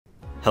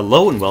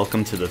Hello and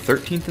welcome to the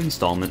 13th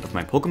installment of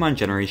my Pokemon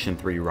Generation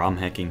 3 ROM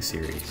hacking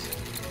series.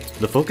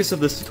 The focus of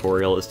this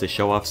tutorial is to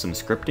show off some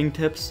scripting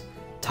tips,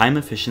 time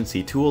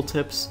efficiency tool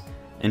tips,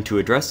 and to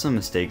address some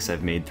mistakes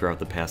I've made throughout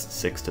the past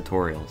 6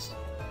 tutorials.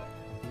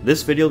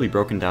 This video will be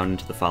broken down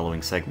into the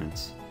following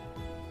segments.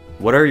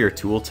 What are your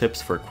tool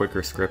tips for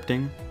quicker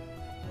scripting?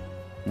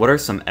 What are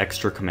some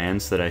extra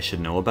commands that I should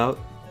know about?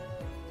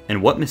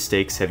 And what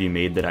mistakes have you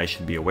made that I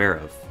should be aware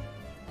of?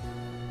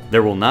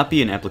 There will not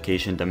be an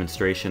application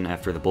demonstration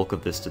after the bulk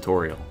of this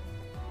tutorial.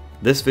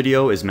 This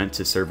video is meant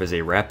to serve as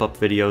a wrap-up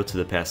video to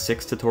the past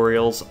 6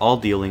 tutorials, all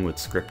dealing with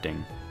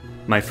scripting.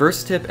 My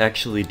first tip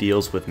actually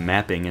deals with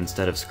mapping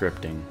instead of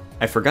scripting.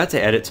 I forgot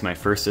to add it to my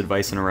first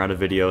advice in Errata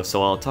video,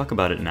 so I'll talk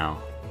about it now.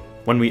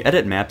 When we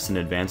edit maps in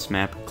Advanced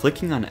Map,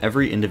 clicking on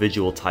every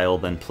individual tile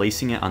then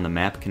placing it on the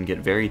map can get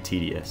very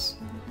tedious.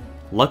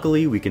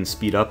 Luckily, we can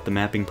speed up the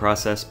mapping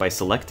process by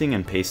selecting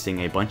and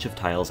pasting a bunch of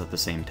tiles at the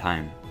same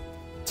time.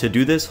 To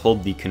do this,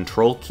 hold the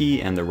Control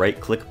key and the right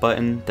click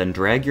button, then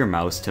drag your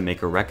mouse to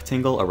make a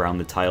rectangle around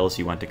the tiles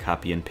you want to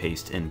copy and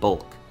paste in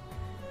bulk.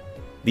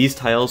 These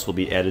tiles will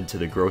be added to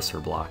the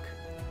grocer block.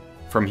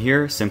 From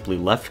here, simply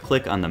left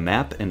click on the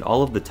map and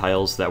all of the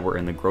tiles that were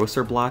in the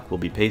grocer block will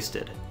be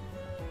pasted.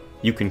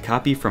 You can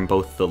copy from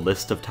both the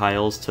list of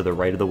tiles to the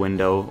right of the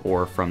window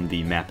or from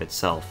the map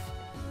itself.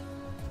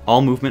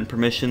 All movement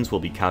permissions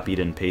will be copied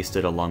and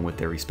pasted along with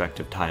their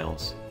respective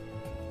tiles.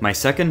 My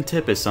second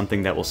tip is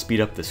something that will speed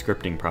up the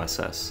scripting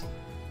process.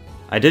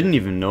 I didn't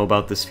even know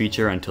about this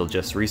feature until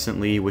just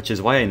recently, which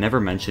is why I never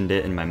mentioned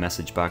it in my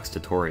message box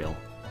tutorial.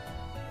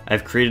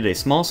 I've created a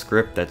small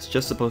script that's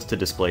just supposed to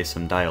display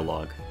some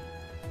dialogue.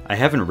 I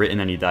haven't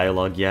written any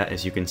dialogue yet,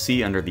 as you can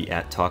see under the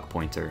 @talk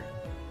pointer.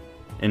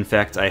 In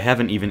fact, I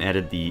haven't even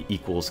added the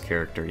equals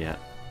character yet.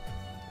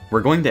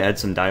 We're going to add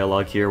some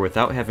dialogue here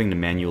without having to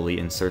manually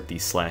insert the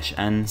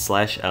 /n,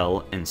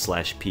 /l, and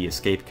 /p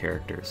escape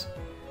characters.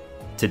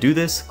 To do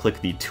this,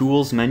 click the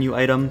Tools menu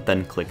item,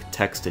 then click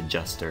Text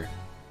Adjuster.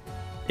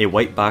 A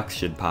white box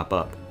should pop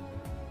up.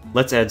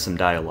 Let's add some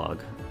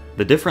dialogue.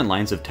 The different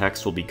lines of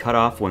text will be cut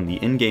off when the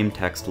in-game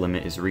text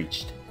limit is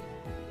reached.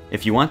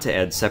 If you want to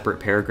add separate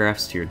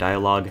paragraphs to your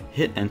dialogue,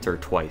 hit Enter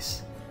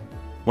twice.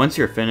 Once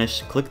you're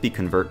finished, click the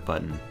Convert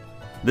button.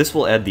 This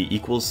will add the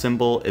equals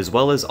symbol as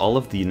well as all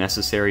of the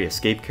necessary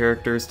escape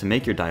characters to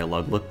make your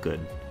dialogue look good.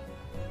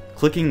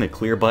 Clicking the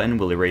Clear button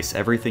will erase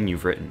everything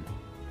you've written.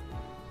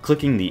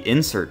 Clicking the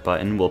Insert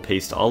button will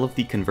paste all of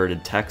the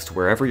converted text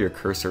wherever your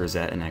cursor is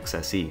at in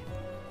XSE.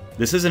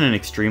 This isn't an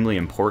extremely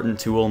important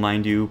tool,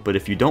 mind you, but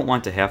if you don't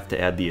want to have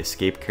to add the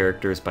escape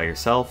characters by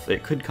yourself,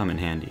 it could come in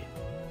handy.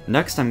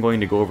 Next, I'm going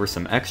to go over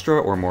some extra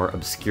or more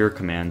obscure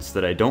commands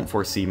that I don't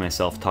foresee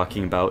myself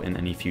talking about in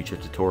any future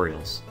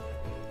tutorials.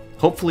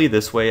 Hopefully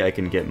this way I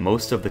can get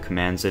most of the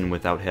commands in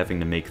without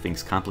having to make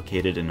things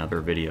complicated in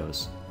other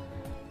videos.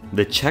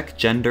 The check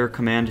gender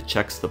command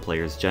checks the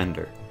player's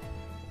gender.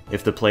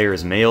 If the player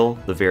is male,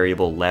 the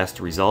variable last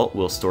result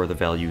will store the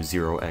value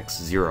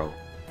 0x0.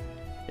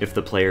 If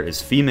the player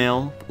is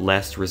female,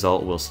 last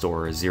result will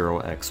store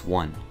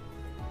 0x1.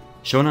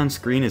 Shown on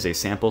screen is a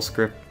sample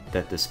script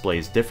that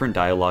displays different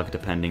dialogue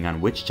depending on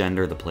which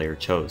gender the player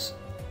chose.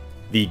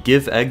 The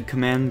give egg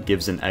command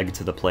gives an egg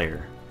to the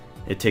player.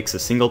 It takes a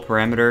single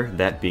parameter,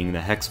 that being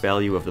the hex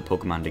value of the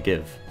Pokemon to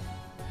give.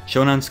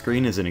 Shown on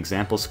screen is an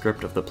example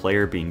script of the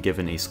player being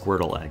given a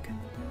Squirtle egg.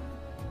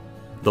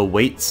 The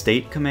wait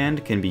state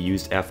command can be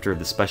used after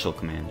the special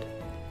command.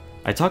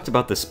 I talked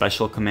about the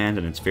special command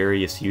and its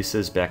various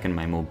uses back in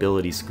my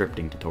mobility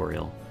scripting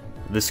tutorial.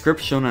 The script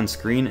shown on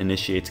screen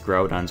initiates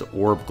Groudon's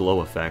orb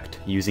glow effect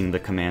using the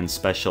command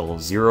special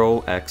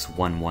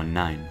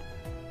 0x119.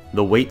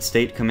 The wait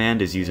state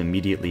command is used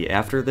immediately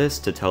after this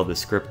to tell the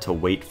script to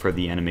wait for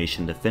the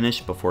animation to finish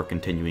before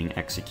continuing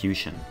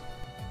execution.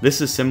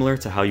 This is similar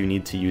to how you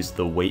need to use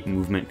the wait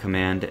movement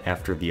command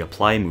after the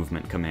apply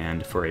movement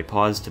command for a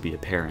pause to be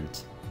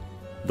apparent.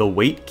 The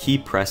wait key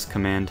press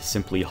command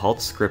simply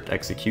halts script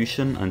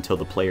execution until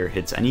the player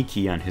hits any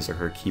key on his or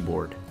her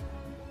keyboard.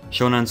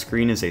 Shown on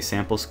screen is a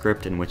sample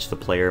script in which the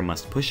player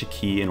must push a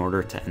key in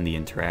order to end the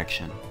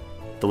interaction.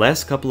 The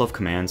last couple of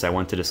commands I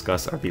want to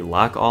discuss are the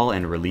lock all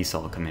and release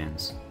all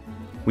commands.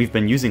 We've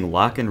been using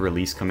lock and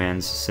release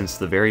commands since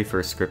the very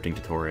first scripting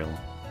tutorial.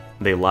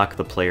 They lock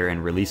the player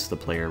and release the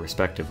player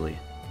respectively.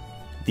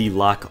 The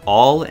lock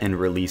all and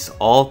release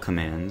all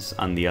commands,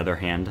 on the other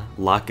hand,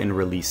 lock and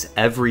release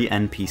every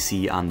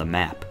NPC on the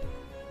map.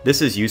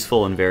 This is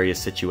useful in various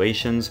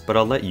situations, but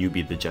I'll let you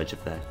be the judge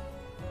of that.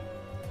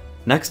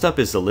 Next up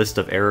is the list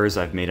of errors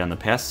I've made on the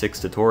past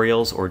 6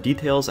 tutorials or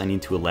details I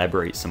need to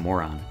elaborate some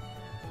more on.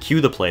 Cue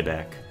the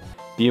playback.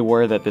 Be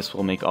aware that this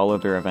will make all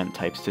other event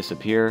types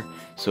disappear,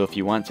 so if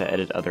you want to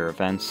edit other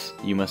events,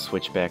 you must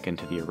switch back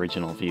into the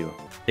original view.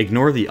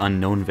 Ignore the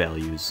unknown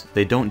values,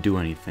 they don't do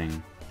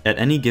anything. At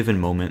any given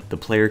moment, the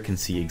player can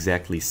see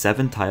exactly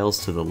 7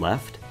 tiles to the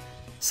left,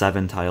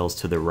 7 tiles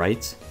to the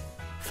right,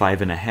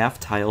 5.5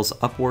 tiles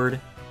upward,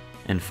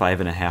 and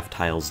 5.5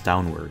 tiles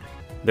downward.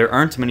 There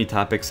aren't many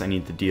topics I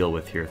need to deal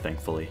with here,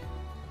 thankfully.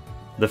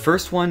 The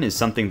first one is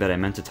something that I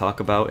meant to talk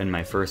about in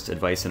my first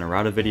Advice in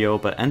Errata video,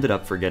 but ended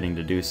up forgetting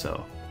to do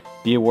so.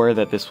 Be aware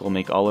that this will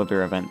make all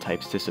other event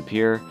types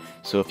disappear,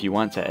 so if you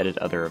want to edit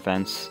other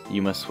events,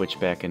 you must switch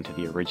back into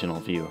the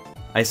original view.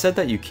 I said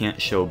that you can't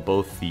show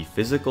both the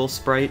physical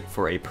sprite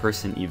for a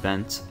person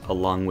event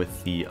along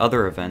with the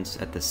other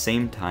events at the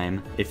same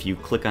time if you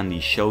click on the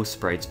Show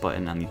Sprites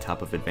button on the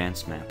top of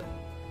Advanced Map.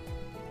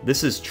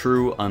 This is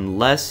true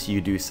unless you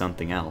do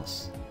something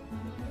else.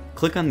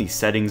 Click on the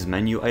Settings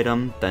menu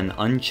item, then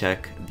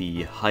uncheck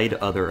the Hide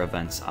Other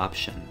Events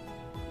option.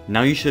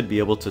 Now you should be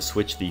able to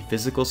switch the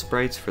physical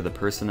sprites for the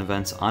person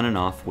events on and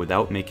off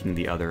without making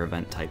the other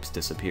event types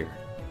disappear.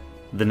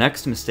 The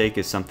next mistake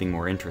is something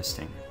more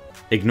interesting.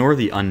 Ignore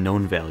the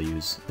unknown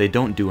values, they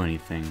don't do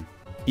anything.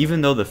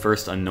 Even though the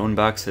first unknown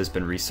box has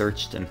been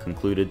researched and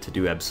concluded to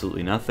do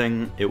absolutely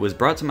nothing, it was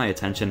brought to my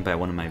attention by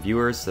one of my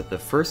viewers that the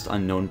first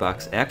unknown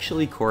box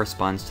actually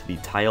corresponds to the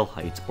tile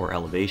height or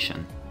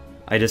elevation.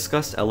 I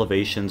discussed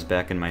elevations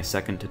back in my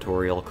second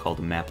tutorial called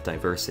Map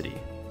Diversity.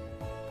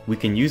 We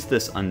can use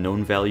this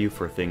unknown value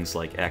for things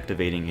like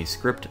activating a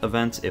script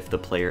event if the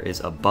player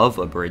is above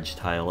a bridge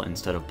tile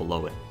instead of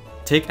below it.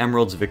 Take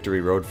Emerald's Victory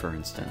Road for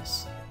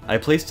instance. I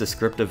placed a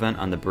script event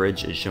on the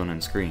bridge as shown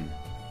on screen.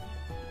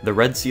 The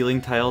red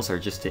ceiling tiles are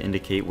just to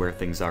indicate where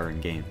things are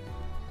in game.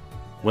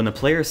 When the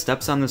player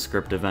steps on the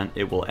script event,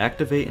 it will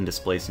activate and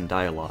display some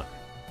dialogue.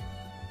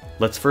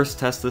 Let's first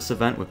test this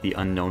event with the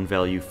unknown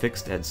value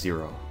fixed at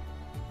 0.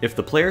 If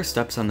the player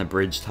steps on the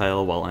bridge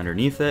tile while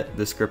underneath it,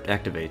 the script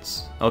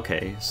activates.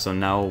 Okay, so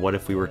now what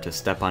if we were to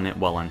step on it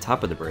while on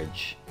top of the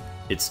bridge?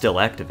 It still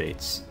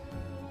activates.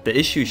 The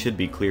issue should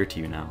be clear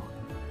to you now.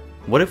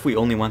 What if we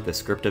only want the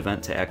script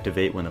event to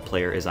activate when the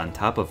player is on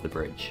top of the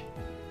bridge?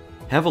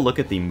 Have a look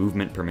at the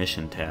Movement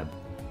Permission tab.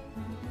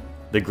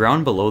 The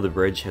ground below the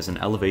bridge has an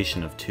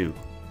elevation of 2,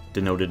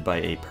 denoted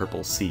by a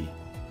purple C.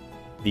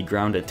 The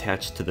ground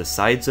attached to the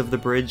sides of the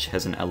bridge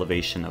has an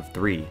elevation of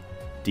 3,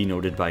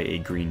 denoted by a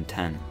green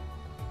 10.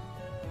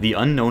 The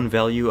unknown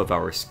value of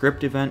our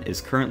script event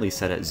is currently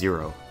set at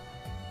 0.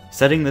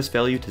 Setting this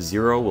value to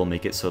 0 will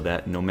make it so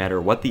that no matter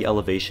what the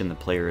elevation the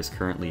player is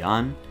currently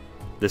on,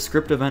 the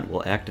script event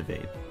will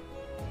activate.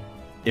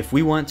 If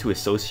we want to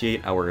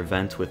associate our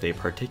event with a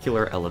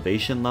particular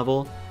elevation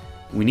level,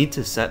 we need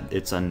to set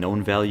its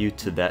unknown value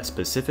to that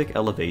specific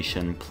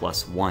elevation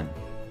plus 1.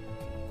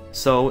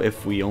 So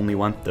if we only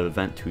want the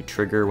event to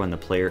trigger when the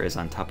player is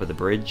on top of the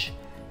bridge,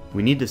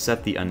 we need to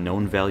set the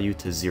unknown value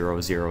to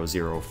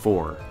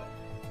 0004,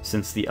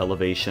 since the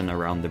elevation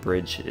around the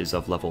bridge is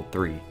of level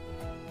 3.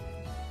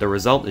 The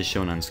result is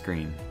shown on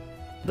screen.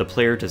 The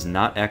player does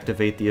not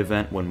activate the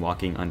event when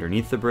walking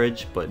underneath the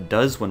bridge, but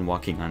does when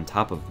walking on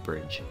top of the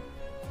bridge.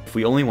 If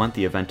we only want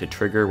the event to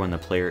trigger when the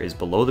player is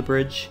below the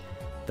bridge,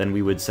 then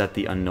we would set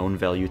the unknown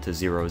value to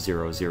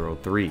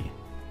 0003,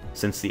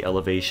 since the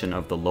elevation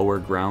of the lower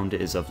ground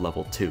is of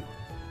level 2.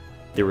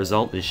 The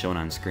result is shown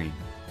on screen.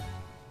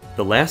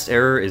 The last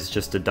error is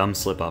just a dumb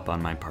slip-up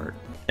on my part.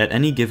 At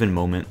any given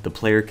moment, the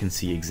player can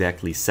see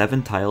exactly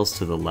 7 tiles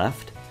to the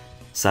left,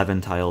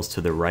 7 tiles to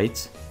the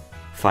right,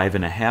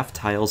 5.5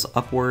 tiles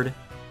upward,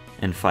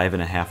 and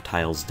 5.5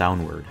 tiles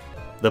downward.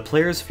 The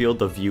player's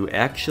field of view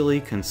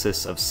actually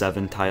consists of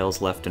 7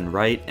 tiles left and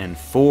right and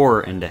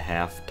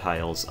 4.5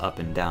 tiles up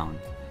and down.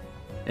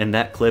 In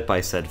that clip I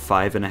said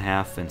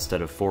 5.5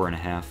 instead of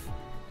 4.5.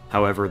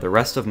 However, the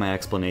rest of my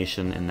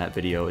explanation in that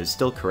video is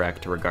still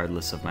correct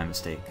regardless of my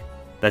mistake.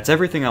 That's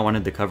everything I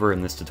wanted to cover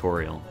in this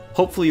tutorial.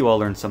 Hopefully you all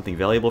learned something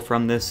valuable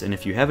from this, and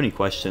if you have any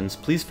questions,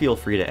 please feel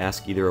free to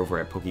ask either over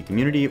at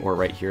PokeCommunity or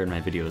right here in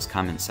my video's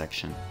comment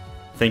section.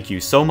 Thank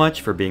you so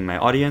much for being my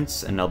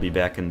audience, and I'll be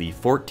back in the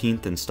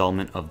 14th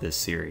installment of this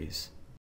series.